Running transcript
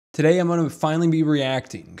Today I'm going to finally be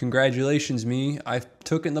reacting. Congratulations, me. I've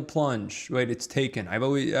taken the plunge. Wait, it's taken. I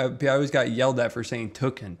always got yelled at for saying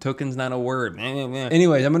tooken. Tooken's not a word.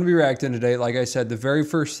 Anyways, I'm going to be reacting today. Like I said, the very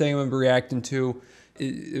first thing I'm going to be reacting to,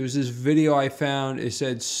 it was this video I found. It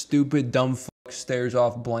said, stupid dumb fuck stares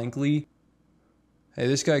off blankly. Hey,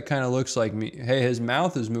 this guy kind of looks like me. Hey, his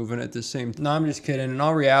mouth is moving at the same time. No, I'm just kidding. In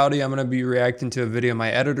all reality, I'm going to be reacting to a video my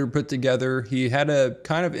editor put together. He had a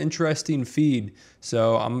kind of interesting feed.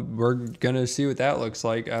 So we're going to see what that looks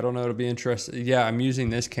like. I don't know. It'll be interesting. Yeah, I'm using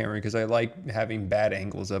this camera because I like having bad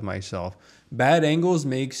angles of myself. Bad angles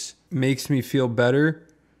makes me feel better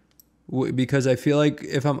because I feel like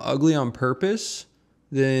if I'm ugly on purpose,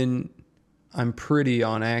 then I'm pretty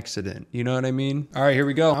on accident. You know what I mean? All right, here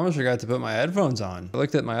we go. I almost forgot to put my headphones on. I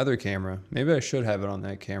looked at my other camera. Maybe I should have it on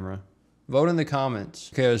that camera. Vote in the comments.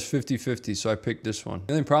 Okay, it was 50-50, so I picked this one.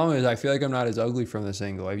 The only problem is I feel like I'm not as ugly from this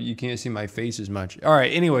angle. You can't see my face as much. All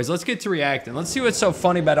right, anyways, let's get to reacting. Let's see what's so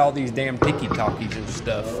funny about all these damn tiki-talkies and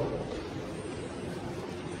stuff.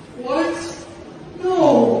 What?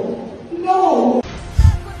 No. No.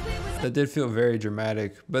 That did feel very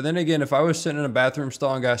dramatic. But then again, if I was sitting in a bathroom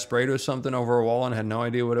stall and got sprayed with something over a wall and had no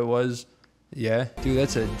idea what it was, yeah. Dude,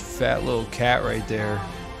 that's a fat little cat right there.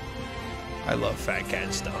 I love fat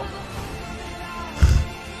cats though.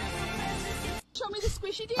 Show me the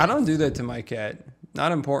squishy dance. I don't do that to my cat.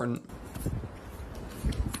 Not important.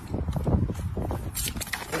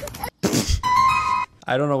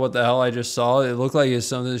 I don't know what the hell I just saw. It looked like it's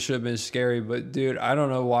something that should have been scary, but dude, I don't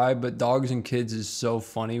know why, but dogs and kids is so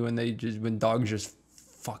funny when dogs just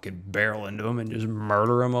fucking barrel into them and just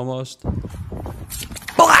murder them almost.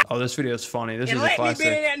 Oh, this video is funny. This is a classic. Let me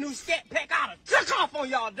be in that new scat pack. I'd have took off on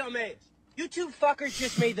y'all dumbass. You two fuckers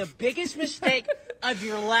just made the biggest mistake of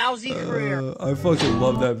your lousy career. I fucking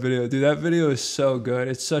love that video. Dude, that video is so good.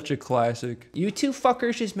 It's such a classic. You two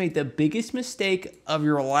fuckers just made the biggest mistake of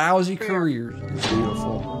your lousy careers. It's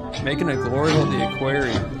beautiful. Making a glory hole at the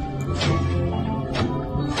aquarium.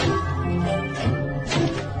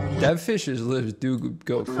 That fish's lips do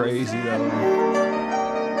go crazy though.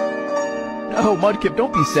 No, Mudkip,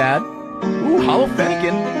 don't be sad. Ooh, hollow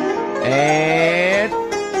Fennekin. And...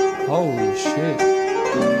 holy shit.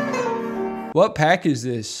 What pack is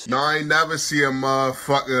this? No, I ain't never see a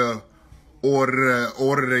motherfucker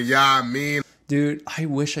order the yeah mean. Dude, I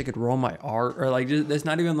wish I could roll my R, or like, that's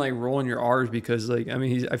not even like rolling your R's because like, I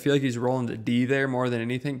mean, I feel like he's rolling the D there more than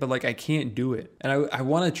anything, but like I can't do it. And I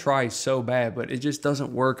want to try so bad, but it just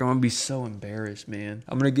doesn't work. I'm going to be so embarrassed, man.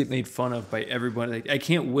 I'm going to get made fun of by everybody. Like, I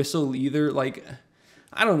can't whistle either. Like,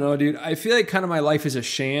 I don't know, dude. I feel like kind of my life is a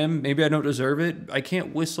sham. Maybe I don't deserve it. I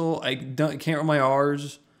can't whistle. I can't roll my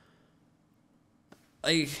R's.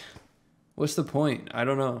 Like, what's the point? I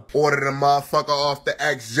don't know. Order the motherfucker off the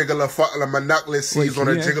X jiggler fuckler my knuckles sees on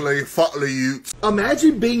a jiggler fuckler you.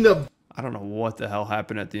 Imagine being the I don't know what the hell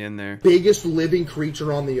happened at the end there. biggest living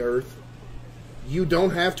creature on the earth. You don't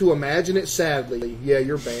have to imagine it, sadly. Yeah,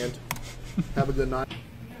 you're banned. Have a good night.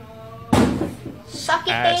 Suck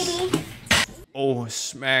it, Ass. baby. Oh,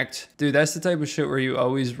 smacked. Dude, that's the type of shit where you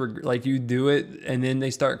always, like, you do it, and then they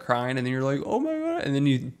start crying, and then you're like, oh my God. And then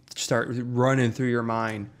you start running through your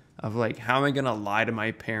mind of, like, how am I going to lie to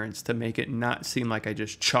my parents to make it not seem like I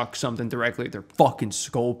just chuck something directly at their fucking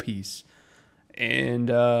skull piece? And,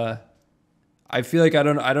 I feel like I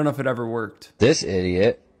don't know if it ever worked. This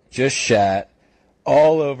idiot just shat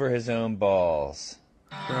all over his own balls.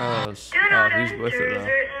 Gross. Oh, he's with it, though.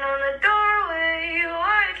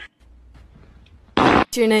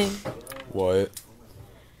 What's your name? What?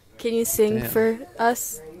 Can you sing Damn. for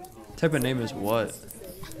us? What type of name is what?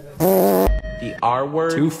 the R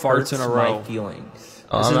word. Two farts in a row. My feelings.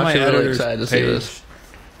 This is my editor's excited to see this.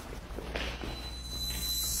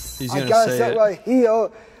 He's gonna say that it. right here.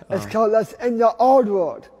 It's called that's in the R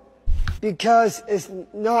word because it's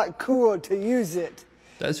not cool to use it.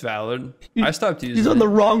 That's valid. I stopped using it. He's on the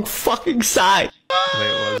wrong fucking side.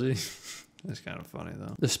 Wait, was he? That's kind of funny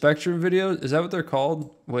though. The Spectrum video, is that what they're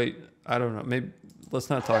called? Wait, I don't know. Maybe let's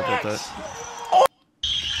not talk about that.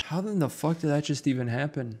 How in the fuck did that just even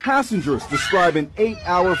happen? Passengers describe an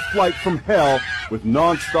 8-hour flight from hell with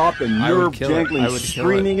non-stop and nerve-jangling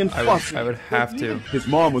screaming and fussing. I would have to. His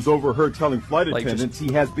mom was overheard telling flight attendants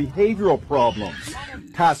he has behavioral problems.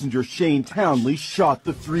 Passenger Shane Townley shot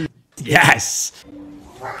the 3. Yes!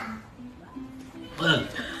 Wait!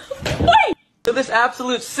 So this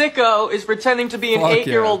absolute sicko is pretending to be an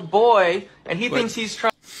 8-year-old boy, and he thinks he's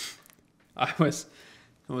trying. I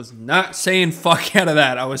was not saying fuck out of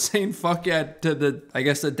that. I was saying fuck out to the, I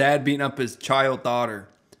guess, the dad beating up his child daughter.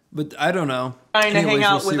 But I don't know. Trying to hang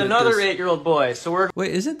out with another 8-year-old boy, so we're...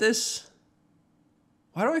 Wait, isn't this...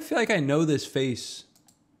 Why do I feel like I know this face?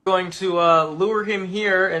 Going to lure him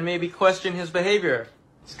here and maybe question his behavior.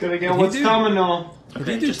 It's gonna get what's coming now. Did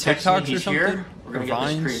he do TikToks or something? We're gonna Or get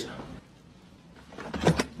Vines? this creep.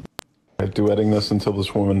 Duetting this until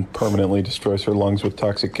this woman permanently destroys her lungs with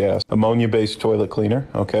toxic gas. Ammonia-based toilet cleaner,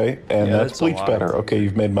 okay? And Yeah, that's that's a bleach lot. better. Okay,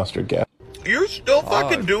 you've made mustard gas. You're still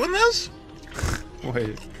fucking doing this?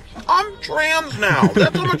 Wait. I'm trans now.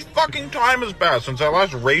 That's how much fucking time has passed since I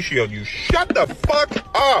last ratioed you. Shut the fuck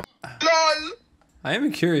up. LOL. I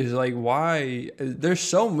am curious, like, why there's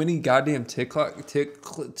so many goddamn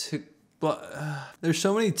there's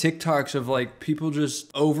so many TikToks of like people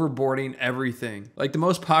just overboarding everything. Like the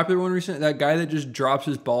most popular one recently, that guy that just drops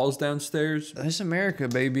his balls downstairs. That's America,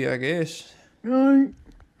 baby, I guess. FBI,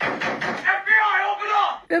 open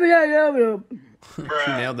up! FBI, open up!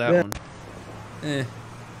 She nailed that one. Eh.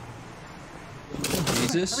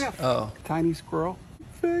 Jesus? Oh. Tiny squirrel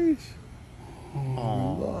face.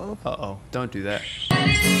 Oh. Uh-oh. Don't do that.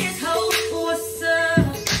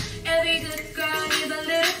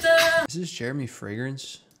 Is this Jeremy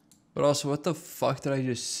Fragrance? But also, what the fuck did I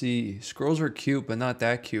just see? Squirrels are cute, but not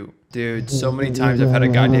that cute. Dude, so many times I've had a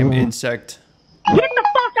goddamn insect. Get the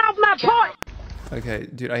fuck off my porch! Okay,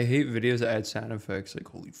 dude, I hate videos that add sound effects. Like,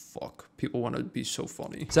 holy fuck. People want to be so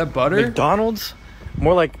funny. Is that butter? McDonald's?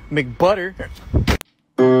 More like McButter.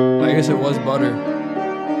 I guess it was butter.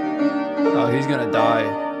 Oh, he's gonna die.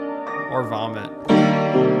 Or vomit.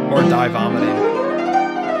 Or die vomiting.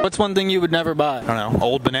 What's one thing you would never buy? I don't know,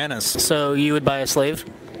 old bananas. So you would buy a slave?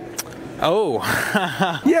 Oh,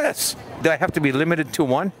 yes. Do I have to be limited to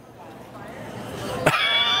one?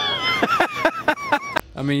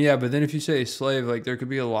 I mean, yeah, but then if you say slave, like, there could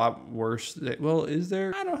be a lot worse. Well, is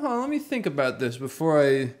there? I don't know. Let me think about this before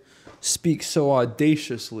I speak so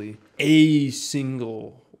audaciously. A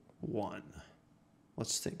single one.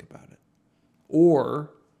 Let's think about it. Or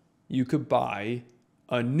you could buy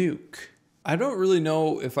a nuke. I don't really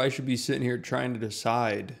know if I should be sitting here trying to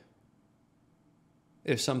decide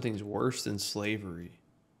if something's worse than slavery.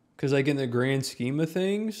 Because, like, in the grand scheme of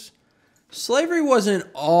things, slavery wasn't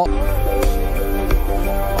all...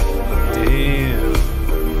 Damn.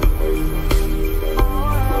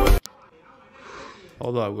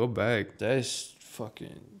 Hold on, go back. That's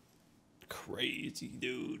fucking crazy,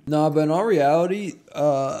 dude. Nah, but in all reality,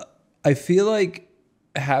 I feel like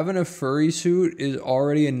having a furry suit is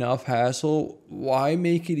already enough hassle. Why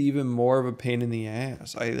make it even more of a pain in the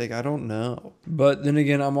ass? I don't know. But then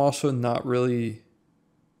again, I'm also not really...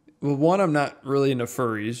 Well, one, I'm not really into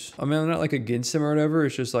furries. I mean, I'm not like against them or whatever.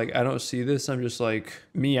 It's just like, I don't see this. I'm just like,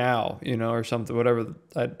 meow, you know, or something, whatever.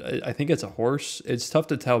 I think it's a horse. It's tough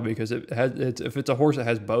to tell because if it's a horse that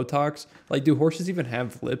has Botox, like, do horses even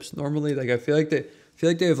have lips normally? Like, I feel like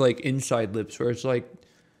they have like inside lips where it's like,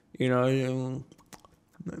 you know,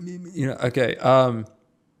 okay.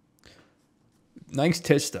 Nice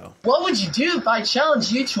tits though. What would you do if I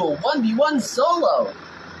challenged you to a 1v1 solo?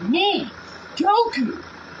 Me, Goku.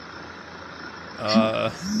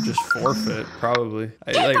 Just forfeit, probably.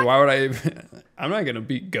 Why would I? I'm not gonna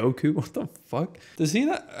beat Goku. What the fuck? Does he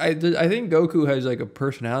not? I think Goku has like a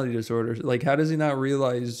personality disorder. Like, how does he not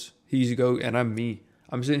realize he's Goku and I'm me?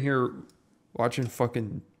 I'm sitting here watching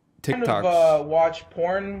fucking TikToks. Kind of watch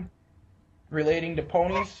porn relating to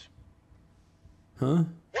ponies. Huh?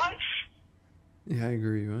 What? Yeah, I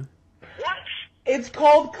agree. What? It's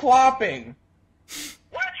called clopping.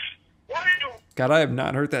 God, I have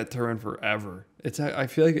not heard that term in forever. I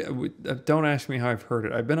feel like, don't ask me how I've heard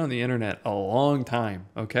it. I've been on the internet a long time,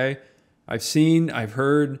 okay? I've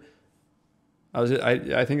heard,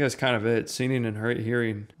 I think that's kind of it. Seeing and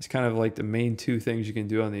hearing is kind of like the main two things you can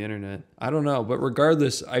do on the internet. I don't know, but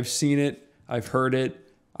regardless, I've seen it, I've heard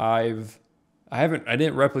it, I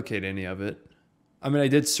didn't replicate any of it. I mean, I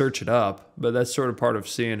did search it up, but that's sort of part of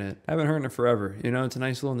seeing it. I haven't heard it forever. You know, it's a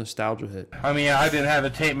nice little nostalgia hit. I mean, I didn't have a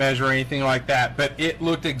tape measure or anything like that, but it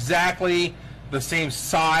looked exactly the same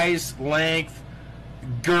size, length,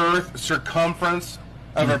 girth, circumference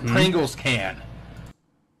of a Pringles can.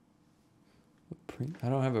 I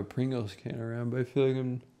don't have a Pringles can around, but I feel like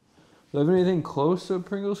do I have anything close to a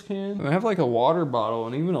Pringles can? I mean, I have like a water bottle,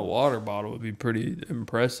 and even a water bottle would be pretty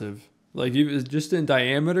impressive. Like, even just in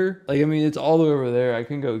diameter. Like, I mean, it's all the way over there. I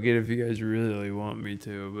can go get it if you guys really want me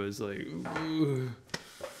to, but it's like, ooh.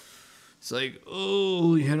 It's like,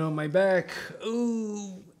 oh, you know, my back.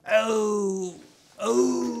 Ooh, oh,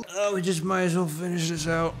 oh, oh, we just might as well finish this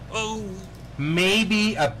out. Oh.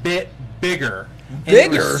 Maybe a bit bigger. Bigger?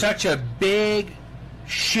 And it was such a big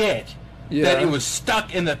shit that it was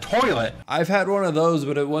stuck in the toilet. I've had one of those,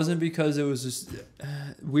 but it wasn't because it was just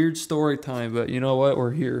weird story time. But you know what?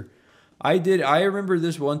 We're here. I remember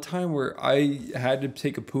this one time where I had to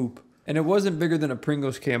take a poop. And it wasn't bigger than a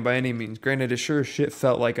Pringles can by any means. Granted, it sure as shit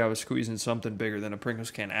felt like I was squeezing something bigger than a Pringles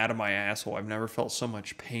can out of my asshole. I've never felt so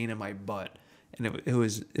much pain in my butt. And it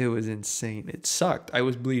was insane. It sucked. I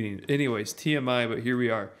was bleeding. Anyways, TMI, but here we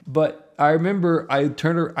are. But I remember I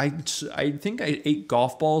think I ate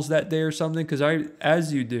golf balls that day or something, because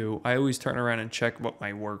as you do, I always turn around and check what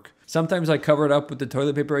my work. Sometimes I cover it up with the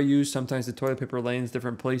toilet paper I use. Sometimes the toilet paper lands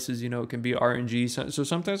different places. You know, it can be RNG. So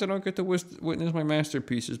sometimes I don't get to witness my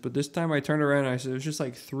masterpieces. But this time I turned around and I said, it was just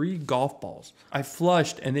like 3 golf balls. I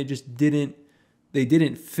flushed and they just didn't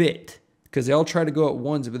fit, because they all tried to go at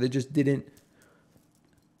once, but they just didn't.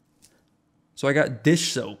 So I got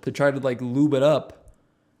dish soap to try to like lube it up.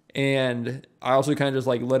 And I also kind of just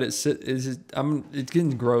like let it sit. It's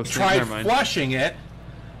getting gross. Tried flushing it,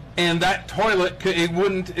 and that toilet it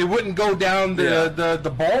wouldn't go down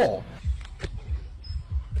the bowl.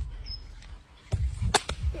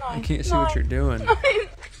 I can't see what you're doing.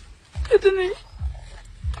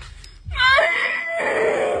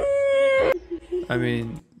 I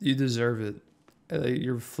mean, you deserve it.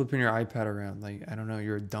 You're flipping your iPad around. Like, I don't know,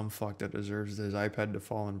 you're a dumb fuck that deserves his iPad to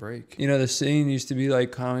fall and break. You know, the saying used to be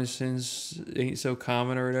like, common sense ain't so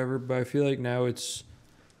common or whatever, but I feel like now it's,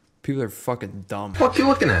 people are fucking dumb. What you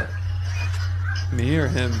looking at? Me or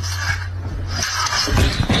him?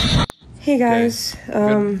 Hey guys,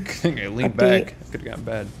 good thing I leaned back. Could have gotten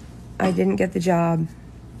bad. I didn't get the job.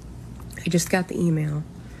 I just got the email.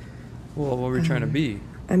 Well, what were we trying to be?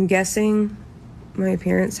 I'm guessing my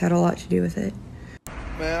appearance had a lot to do with it.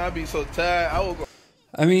 Man, I'd be so tired. I will go.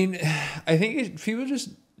 I mean, I think people just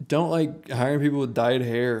don't like hiring people with dyed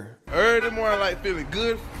hair. Early morning, like feeling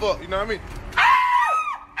good fuck, you know what I mean?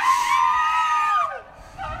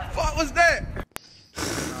 Fuck was that?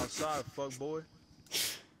 Outside, fuck boy.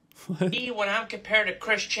 When I'm compared to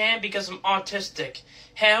Chris Chan because I'm autistic.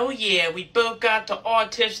 Hell yeah, we both got the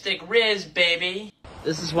autistic riz, baby.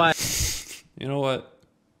 This is why. You know what?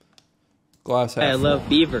 Glass half. I love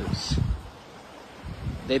beavers.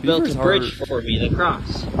 They built a bridge for me to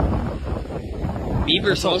cross.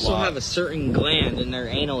 Beavers also have a certain gland in their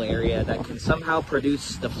anal area that can somehow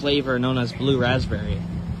produce the flavor known as blue raspberry.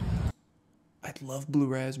 I'd love blue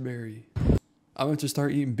raspberry. I'm going to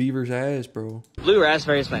start eating beaver's ass, bro. Blue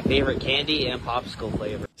raspberry is my favorite candy and popsicle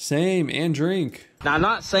flavor. Same, and drink. Now, I'm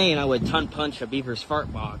not saying I would ton punch a beaver's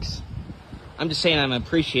fart box. I'm just saying I'm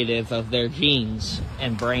appreciative of their genes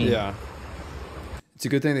and brain. Yeah. It's a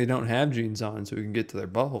good thing they don't have jeans on so we can get to their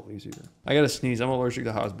butthole easier. I gotta sneeze. I'm allergic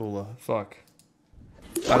to Hasbulla. Fuck.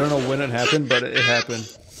 I don't know when it happened, but it happened.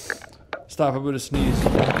 Stop, I'm gonna sneeze.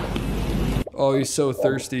 Oh, he's so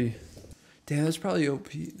thirsty. Damn, that's probably OP.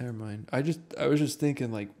 Never mind. I was just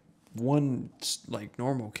thinking like one like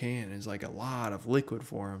normal can is like a lot of liquid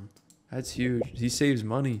for him. That's huge. He saves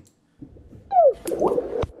money.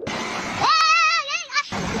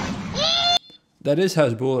 That is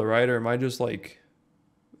Hasbulla, right? Or am I just like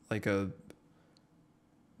a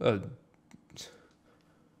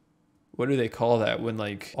what do they call that when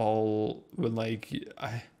like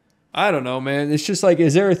I don't know, man. It's just like,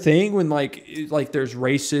 is there a thing when like there's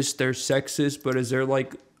racist, there's sexist, but is there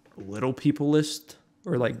like little peopleist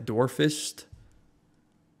or like dwarfist?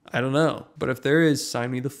 I don't know. But if there is,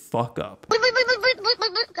 sign me the fuck up.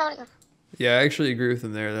 Yeah, I actually agree with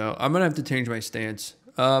him there though. I'm gonna have to change my stance.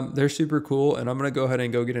 They're super cool, and I'm gonna go ahead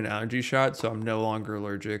and go get an allergy shot so I'm no longer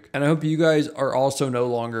allergic. And I hope you guys are also no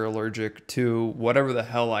longer allergic to whatever the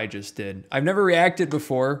hell I just did. I've never reacted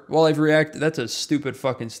before. Well, I've reacted. That's a stupid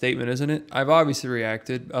fucking statement, isn't it? I've obviously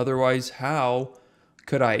reacted. Otherwise, how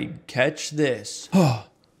could I catch this?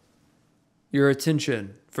 Your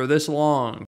attention for this long.